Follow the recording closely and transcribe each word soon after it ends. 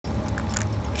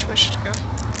do I should go?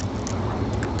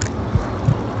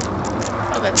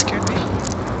 Oh, that scared me.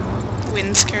 The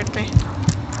wind scared me.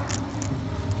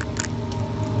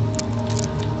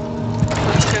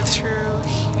 Let's go through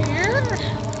here.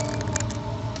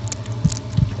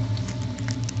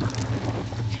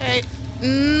 Okay,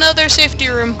 another safety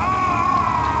room.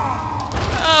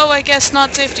 Oh, I guess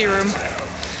not safety room.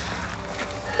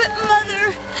 But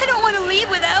Mother, I don't want to leave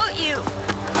without you.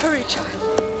 Hurry,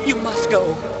 child. You must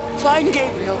go. Find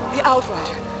Gabriel, the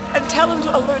Outrider, and tell him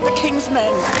to alert the King's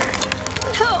men.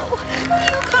 No,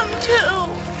 you come too.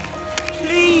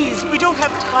 Please, we don't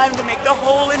have time to make the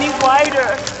hole any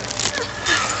wider.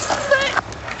 But...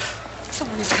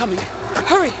 Someone is coming.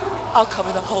 Hurry. I'll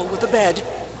cover the hole with the bed.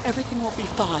 Everything will be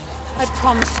fine. I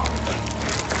promise.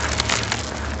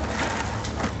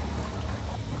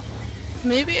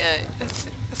 Maybe I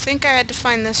think I had to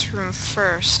find this room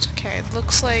first. Okay, it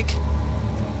looks like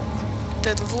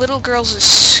the little girls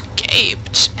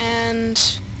escaped, and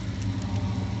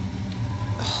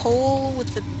a hole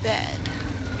with the bed.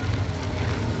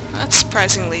 That's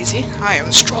surprisingly easy. I am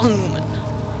a strong woman.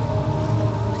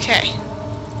 Okay,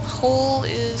 hole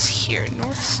is here.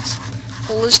 North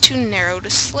hole is too narrow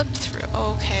to slip through.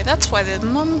 Okay, that's why the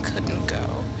mum couldn't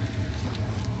go.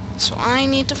 So I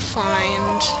need to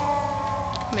find...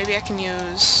 Maybe I can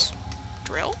use...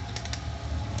 drill?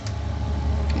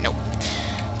 Nope.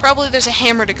 Probably there's a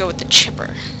hammer to go with the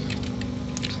chipper.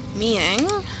 Meaning...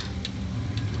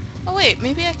 Oh wait,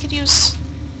 maybe I could use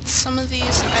some of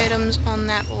these items on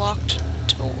that locked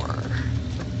door.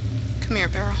 Come here,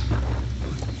 Barrel.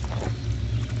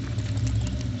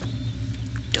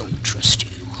 Don't trust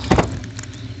you.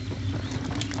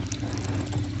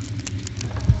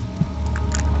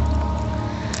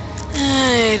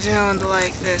 I don't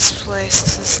like this place.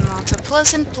 This is not a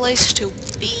pleasant place to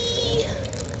be.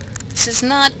 This is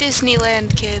not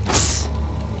Disneyland, kids.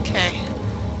 Okay.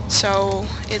 So,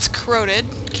 it's corroded.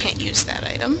 Can't use that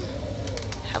item.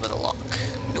 How about a lock?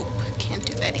 Nope. Can't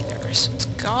do that either. So it's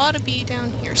gotta be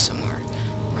down here somewhere.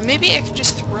 Or maybe I could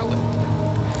just throw it.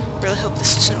 Really hope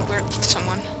this doesn't work with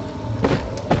someone.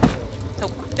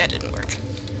 Nope, that didn't work.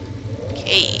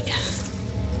 Okay.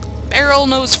 Barrel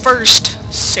knows first.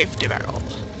 Safety barrel.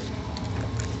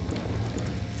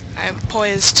 I am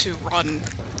poised to run.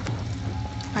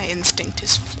 My instinct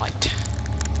is flight.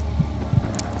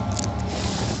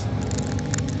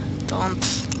 Don't.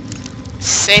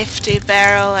 Safety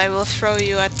barrel, I will throw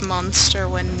you at monster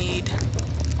when need.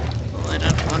 Well, I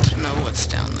don't want to know what's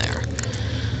down there.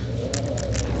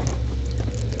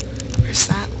 Where's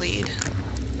that lead?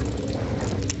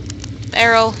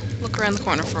 Barrel, look around the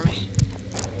corner for me.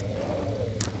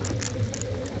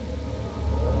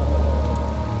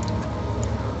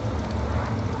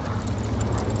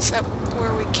 Is that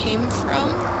where we came from?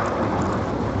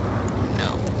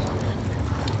 No.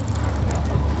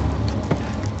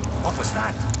 What was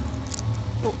that?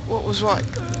 What was what?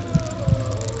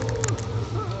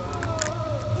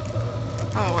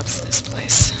 Oh, what's this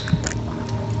place?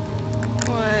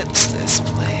 What's this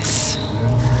place?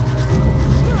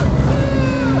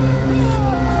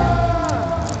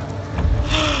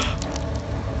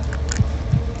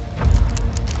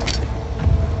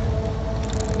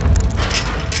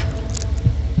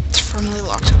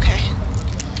 Locked, okay.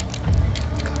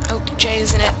 Oh, J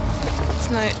is in it. It's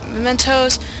not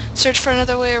mementos. Search for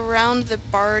another way around the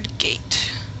barred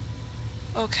gate.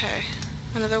 Okay.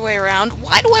 Another way around.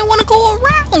 Why do I want to go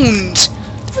around?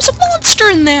 There was a monster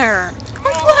in there!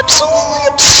 Are you absolutely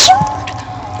absurd?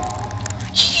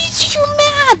 You're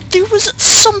mad! There was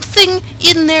something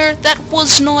in there that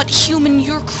was not human.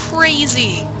 You're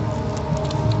crazy.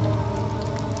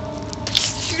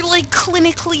 You're like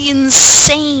clinically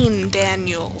insane,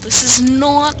 Daniel. This is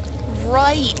not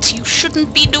right. You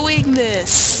shouldn't be doing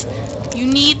this. You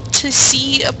need to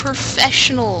see a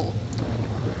professional.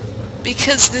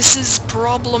 Because this is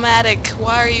problematic.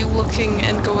 Why are you looking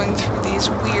and going through these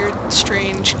weird,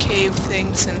 strange cave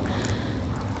things and...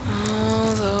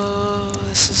 Although,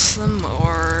 this is the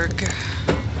morgue.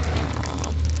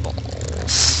 Oh,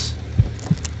 balls.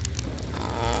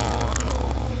 Oh,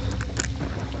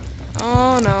 no.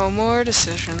 Oh, no, more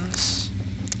decisions.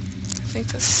 I think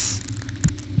this...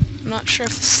 I'm not sure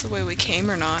if this is the way we came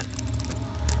or not.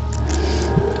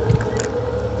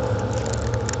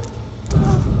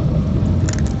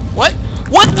 What?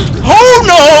 What? Oh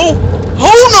no!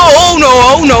 Oh no! Oh no!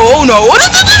 Oh no! Oh no!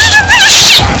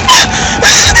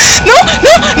 No! No!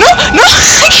 No! No!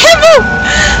 I can't move!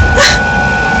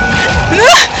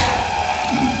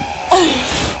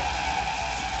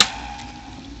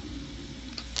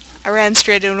 I ran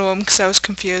straight into him because I was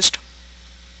confused.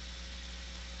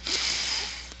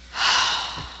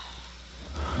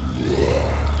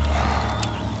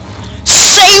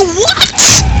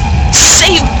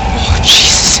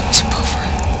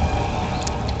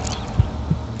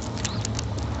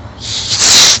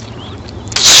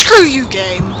 Screw you,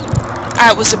 game!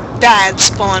 That was a bad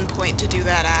spawn point to do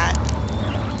that at.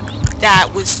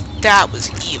 That was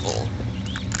evil.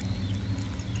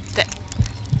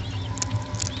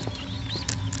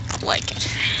 I like it.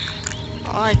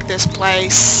 I like this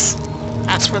place.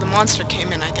 That's where the monster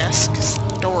came in, I guess, because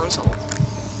the door is all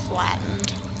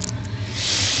flattened.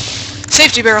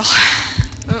 Safety barrel.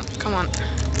 Oh, come on.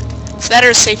 It's that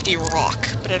or safety rock,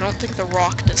 but I don't think the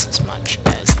rock does as much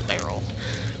as the barrel.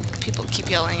 People keep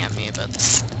yelling at me about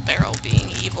this barrel being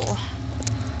evil.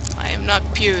 I am not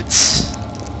Pewds.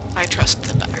 I trust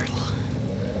the barrel.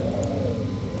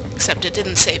 Except it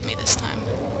didn't save me this time.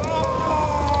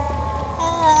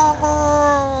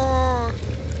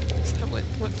 Is that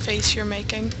what face you're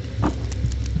making?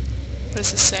 What does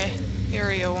this say?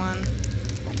 Area 1.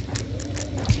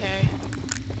 Okay.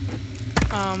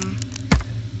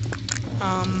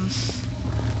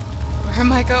 Where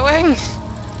am I going?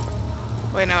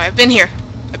 Wait, no, I've been here.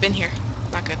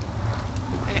 Not good.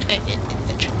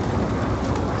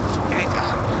 There you go.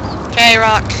 Okay,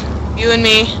 Rock. You and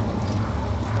me.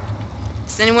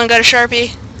 Has anyone got a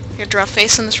Sharpie? I gotta draw a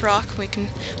face on this rock. We'd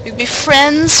be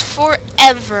friends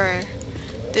forever.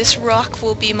 This rock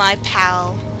will be my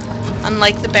pal.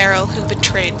 Unlike the barrel who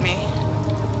betrayed me.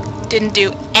 Didn't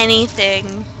do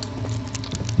anything.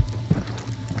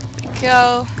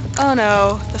 Go. Oh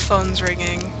no, the phone's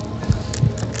ringing.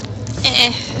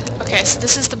 Okay, so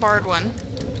this is the barred one.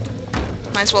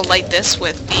 Might as well light this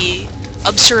with the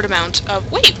absurd amount of...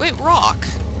 Wait, rock!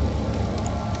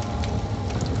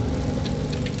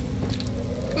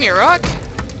 Come here, Rock!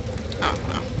 Oh,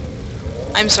 no.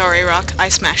 I'm sorry, Rock. I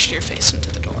smashed your face into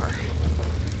the door.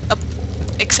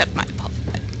 Accept my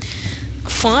apology.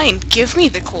 Fine, give me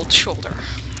the cold shoulder.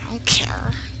 I don't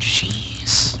care.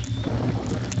 Jeez.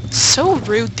 So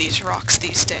rude, these rocks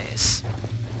these days.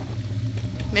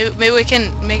 Maybe we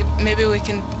can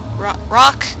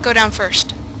Rock, go down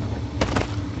first.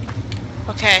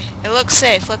 Okay, it looks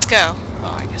safe. Let's go.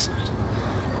 Oh, I guess not.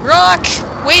 Rock,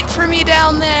 wait for me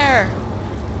down there.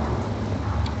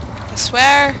 I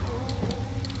swear,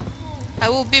 I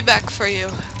will be back for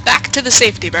you. Back to the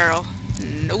safety barrel.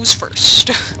 Nose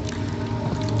first.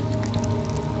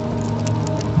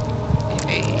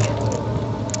 Okay.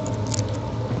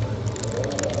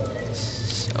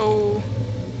 So...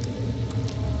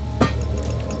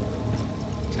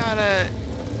 gotta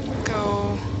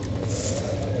go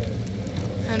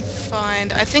and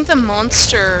find... I think the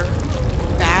monster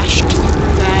bashed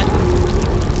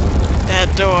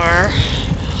that door.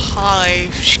 High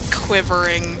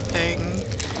quivering thing.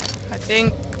 I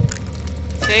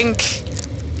think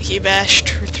he bashed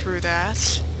her through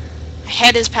that. My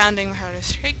head is pounding, my heart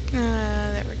is shaking.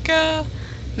 There we go.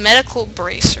 Medical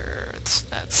bracer.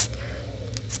 That's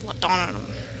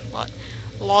laudanum.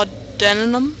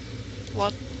 Laudanum?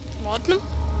 Laudanum?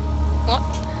 What?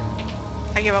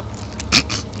 I give up.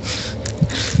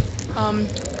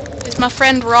 Is my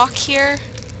friend Rock here?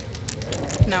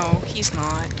 No, he's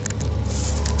not.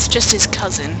 It's just his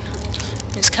cousin.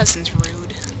 His cousin's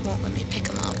rude. Won't let me pick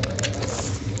him up.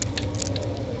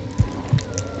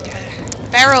 Okay.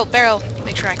 Barrel!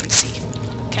 Make sure I can see.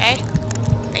 Okay?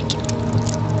 Thank you.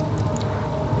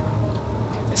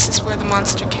 This is where the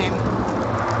monster came.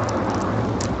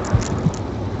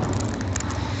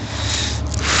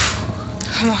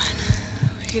 Come on.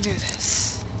 We can do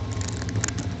this.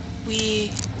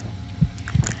 We...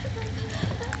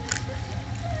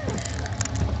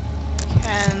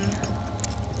 can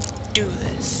do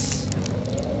this.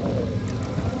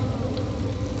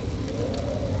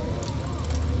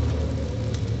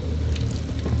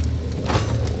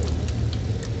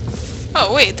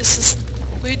 Oh wait, this is...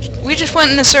 we just went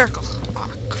in a circle.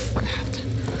 Oh crap.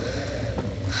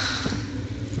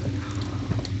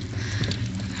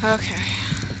 Okay.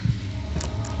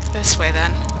 This way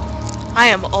then. I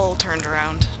am all turned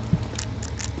around.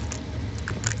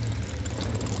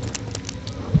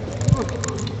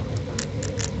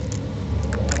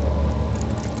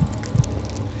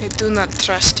 I do not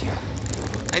trust you.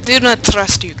 I do not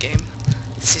trust you, game.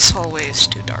 This hallway is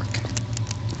too dark.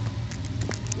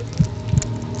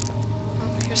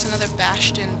 Oh, here's another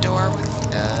bashed-in door with,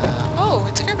 oh,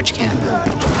 it's a garbage can.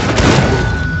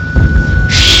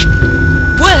 Shh!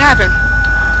 What happened?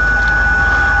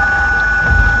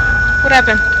 What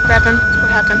happened? What happened? What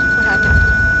happened? What happened?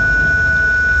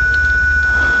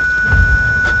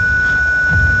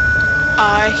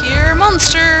 I hear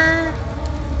monster!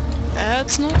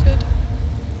 That's not good.